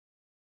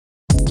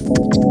The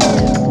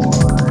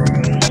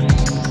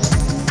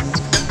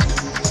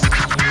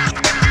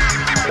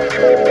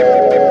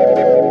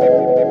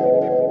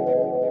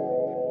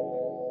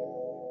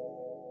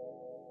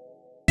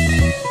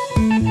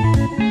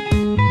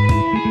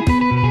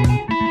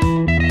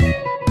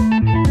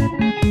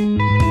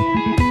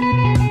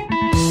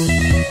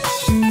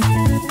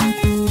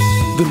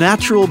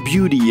natural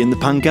beauty in the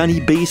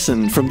Pangani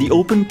Basin, from the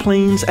open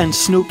plains and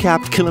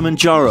snow-capped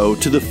Kilimanjaro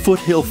to the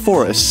foothill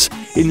forests,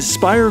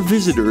 inspire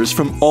visitors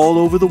from all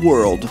over the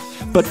world.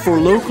 But for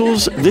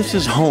locals, this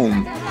is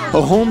home,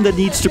 a home that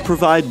needs to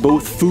provide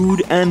both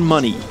food and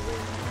money.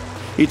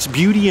 Its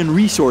beauty and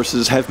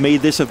resources have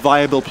made this a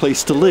viable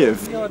place to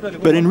live.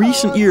 But in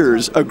recent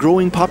years, a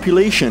growing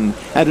population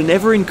and an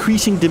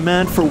ever-increasing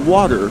demand for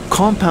water,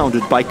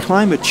 compounded by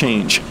climate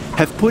change,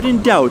 have put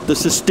in doubt the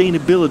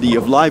sustainability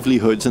of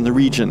livelihoods in the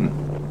region.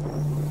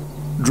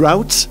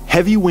 Droughts,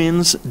 heavy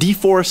winds,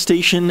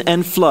 deforestation,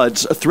 and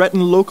floods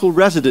threaten local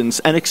residents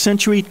and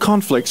accentuate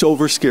conflicts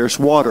over scarce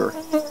water.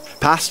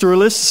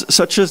 Pastoralists,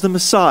 such as the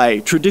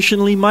Maasai,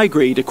 traditionally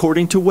migrate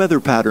according to weather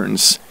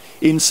patterns.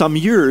 In some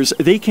years,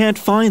 they can't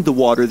find the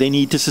water they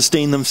need to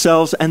sustain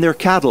themselves and their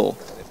cattle.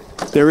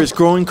 There is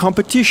growing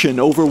competition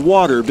over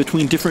water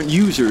between different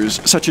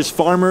users, such as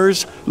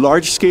farmers,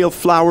 large-scale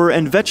flower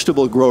and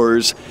vegetable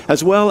growers,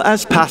 as well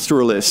as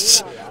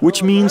pastoralists,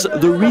 which means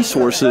the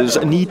resources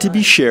need to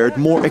be shared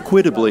more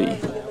equitably.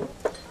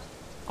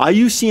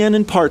 IUCN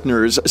and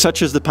partners,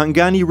 such as the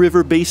Pangani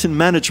River Basin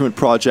Management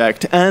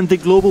Project and the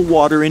Global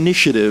Water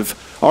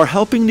Initiative, are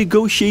helping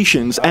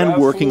negotiations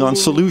and working on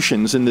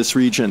solutions in this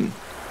region.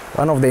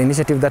 One of the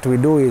initiatives that we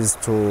do is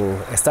to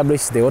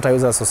establish the water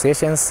user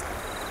associations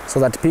so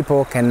that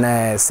people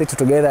can sit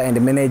together and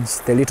manage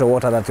the little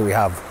water that we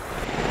have.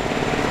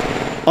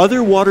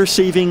 Other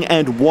water-saving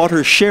and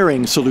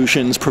water-sharing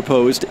solutions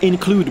proposed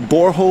include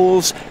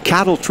boreholes,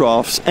 cattle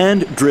troughs,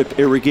 and drip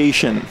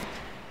irrigation.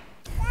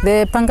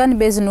 The Pangani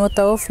Basin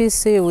Water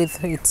Office,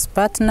 with its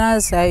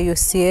partners,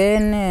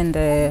 IUCN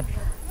and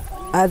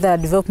other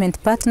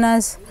development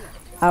partners,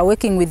 are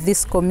working with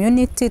this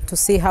community to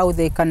see how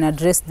they can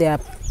address the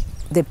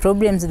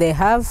problems they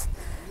have.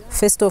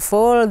 First of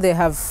all, they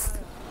have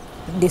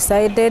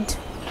decided,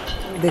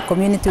 the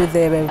community with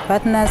their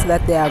partners,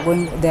 that they have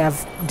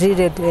drilled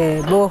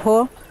a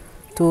borehole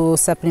to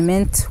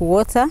supplement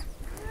water.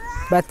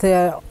 But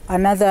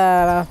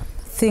another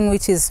thing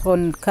which is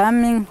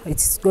oncoming,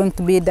 it's going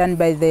to be done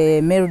by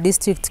the Meru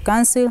District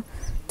Council.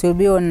 It will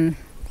be on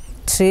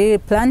tree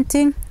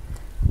planting,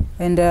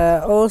 and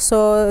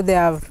also they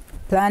are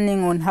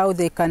planning on how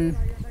they can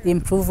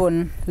improve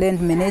on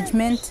land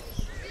management.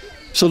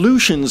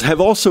 Solutions have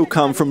also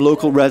come from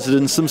local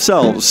residents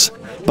themselves.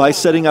 By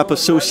setting up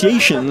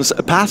associations,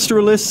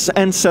 pastoralists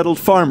and settled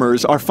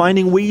farmers are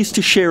finding ways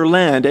to share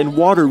land and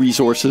water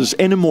resources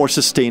in a more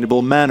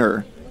sustainable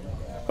manner.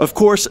 Of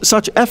course,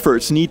 such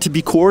efforts need to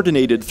be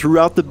coordinated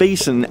throughout the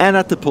basin and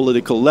at the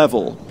political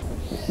level.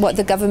 What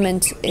the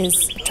government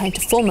is trying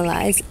to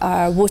formalize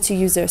are water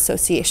user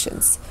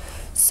associations.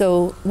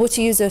 So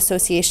water user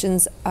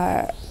associations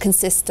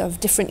consist of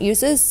different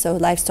users, so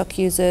livestock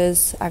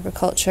users,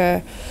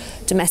 agriculture,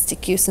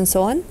 domestic use and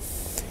so on,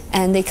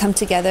 and they come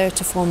together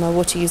to form a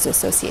water user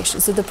association.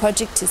 So the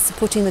project is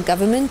supporting the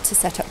government to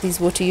set up these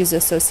water user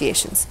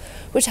associations,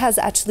 which has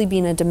actually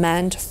been a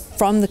demand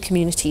from the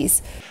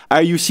communities.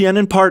 IUCN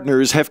and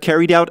partners have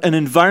carried out an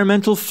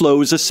environmental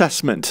flows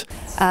assessment.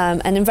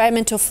 And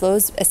environmental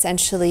flows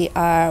essentially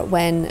are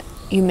when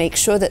you make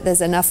sure that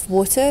there's enough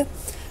water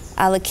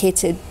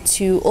allocated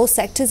to all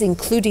sectors,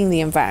 including the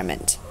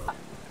environment.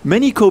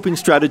 Many coping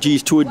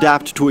strategies to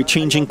adapt to a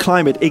changing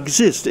climate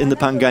exist in the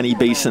Pangani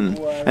Basin,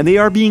 and they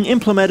are being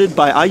implemented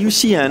by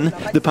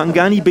IUCN, the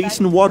Pangani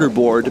Basin Water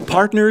Board,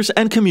 partners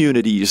and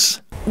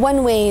communities.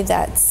 One way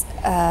that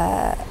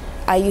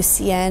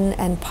IUCN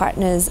and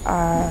partners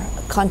are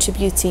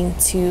contributing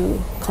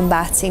to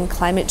combating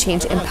climate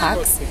change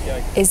impacts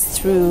is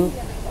through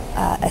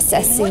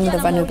assessing the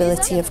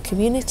vulnerability of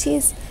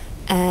communities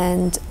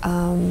and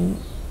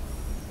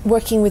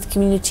working with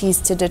communities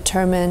to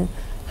determine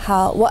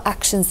what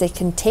actions they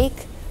can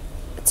take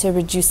to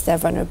reduce their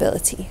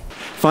vulnerability.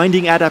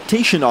 Finding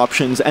adaptation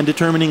options and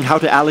determining how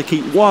to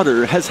allocate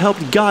water has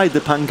helped guide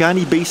the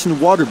Pangani Basin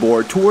Water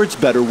Board towards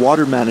better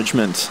water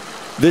management.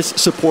 This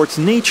supports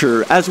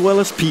nature as well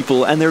as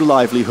people and their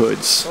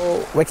livelihoods.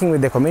 So, working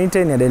with the community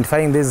and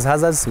identifying these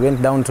hazards, we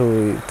went down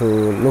to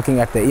looking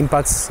at the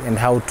impacts and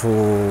how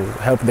to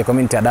help the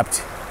community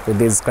adapt with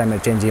these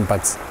climate change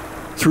impacts.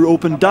 Through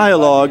open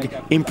dialogue,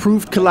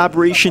 improved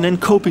collaboration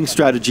and coping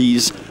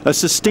strategies, a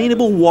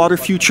sustainable water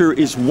future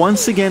is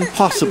once again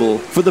possible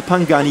for the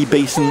Pangani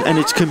Basin and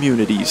its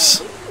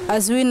communities.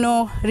 As we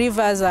know,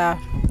 rivers are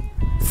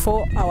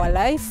for our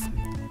life,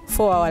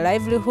 for our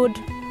livelihood,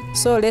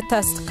 so let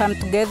us come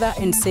together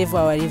and save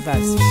our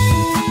rivers.